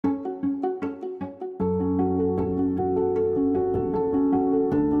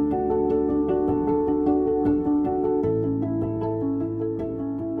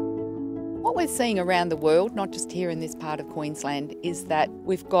seeing around the world, not just here in this part of Queensland, is that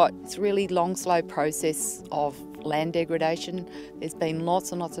we've got this really long, slow process of land degradation. There's been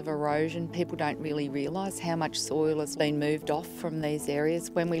lots and lots of erosion. People don't really realise how much soil has been moved off from these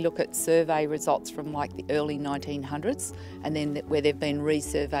areas. When we look at survey results from like the early 1900s and then where they've been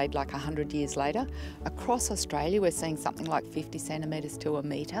resurveyed like 100 years later, across Australia we're seeing something like 50 centimetres to a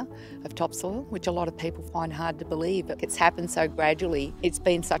metre of topsoil, which a lot of people find hard to believe. It's happened so gradually. It's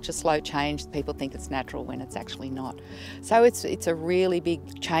been such a slow change, people think it's natural when it's actually not. So it's a really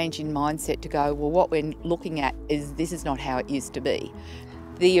big change in mindset to go, well, what we're looking at is this is not how it used to be.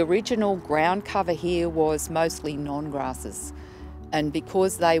 The original ground cover here was mostly non-grasses, and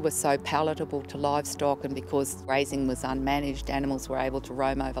because they were so palatable to livestock and because grazing was unmanaged, animals were able to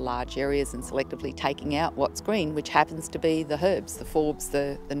roam over large areas and selectively taking out what's green, which happens to be the herbs, the forbs,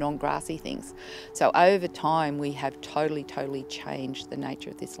 the non-grassy things. So over time we have totally changed the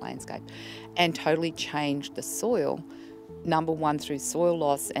nature of this landscape and totally changed the soil. Number one, through soil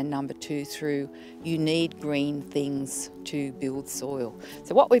loss, and number two, through you need green things to build soil.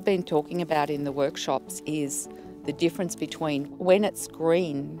 So what we've been talking about in the workshops is the difference between when it's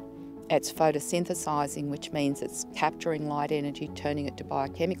green, it's photosynthesising, which means it's capturing light energy, turning it to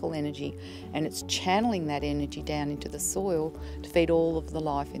biochemical energy, and it's channeling that energy down into the soil to feed all of the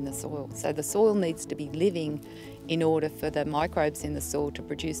life in the soil. So the soil needs to be living in order for the microbes in the soil to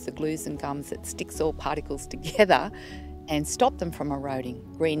produce the glues and gums that stick soil particles together and stop them from eroding.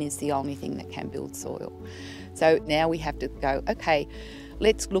 Green is the only thing that can build soil. So now we have to go, okay,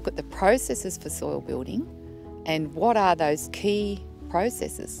 let's look at the processes for soil building and what are those key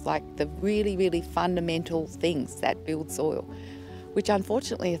processes, like the really fundamental things that build soil, which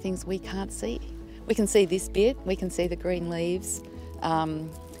unfortunately are things we can't see. We can see this bit, we can see the green leaves.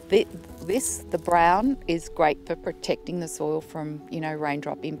 The brown is great for protecting the soil from,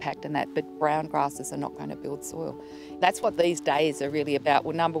 raindrop impact and that, but brown grasses are not going to build soil. That's what these days are really about.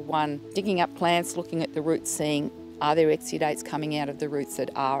 Well, number one, digging up plants, looking at the roots, seeing are there exudates coming out of the roots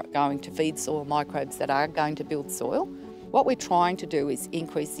that are going to feed soil microbes that are going to build soil. What we're trying to do is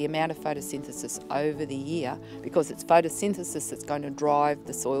increase the amount of photosynthesis over the year because it's photosynthesis that's going to drive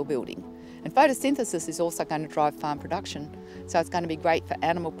the soil building. And photosynthesis is also going to drive farm production. So it's going to be great for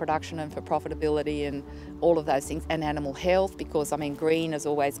animal production and for profitability and all of those things, and animal health, because green has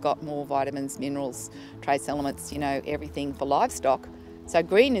always got more vitamins, minerals, trace elements, everything for livestock. So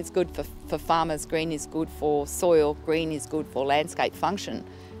green is good for farmers, green is good for soil, green is good for landscape function.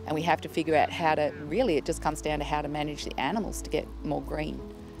 And we have to figure out how to, really it just comes down to how to manage the animals to get more green.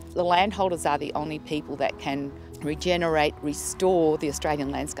 The landholders are the only people that can regenerate, restore the Australian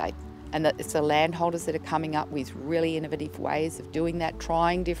landscape. And that it's the landholders that are coming up with really innovative ways of doing that,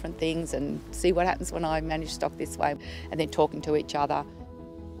 trying different things and see what happens when I manage stock this way, and then talking to each other.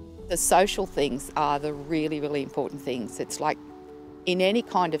 The social things are the really important things. It's like in any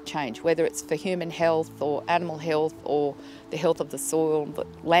kind of change, whether it's for human health or animal health or the health of the soil, the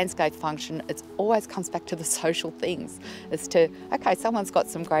landscape function, it always comes back to the social things as to, okay, someone's got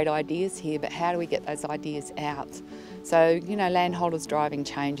some great ideas here, but how do we get those ideas out? So, Landholders Driving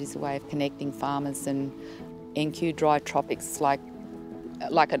Change is a way of connecting farmers, and NQ Dry Tropics like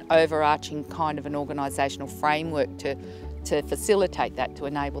an overarching kind of an organisational framework to facilitate that, to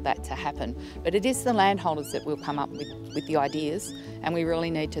enable that to happen. But it is the landholders that will come up with the ideas, and we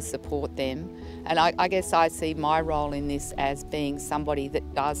really need to support them. And I guess I see my role in this as being somebody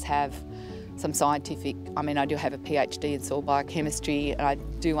that does have some scientific, I do have a PhD in soil biochemistry, and I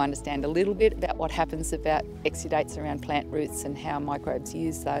do understand a little bit about what happens about exudates around plant roots and how microbes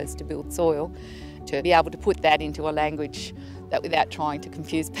use those to build soil, to be able to put that into a language that without trying to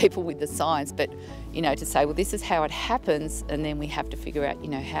confuse people with the science, but to say, well, this is how it happens, and then we have to figure out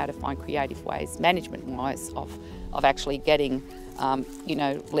how to find creative ways, management-wise, of actually getting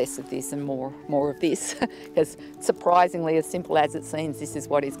less of this and more of this, because surprisingly, as simple as it seems, this is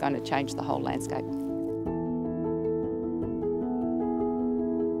what is going to change the whole landscape.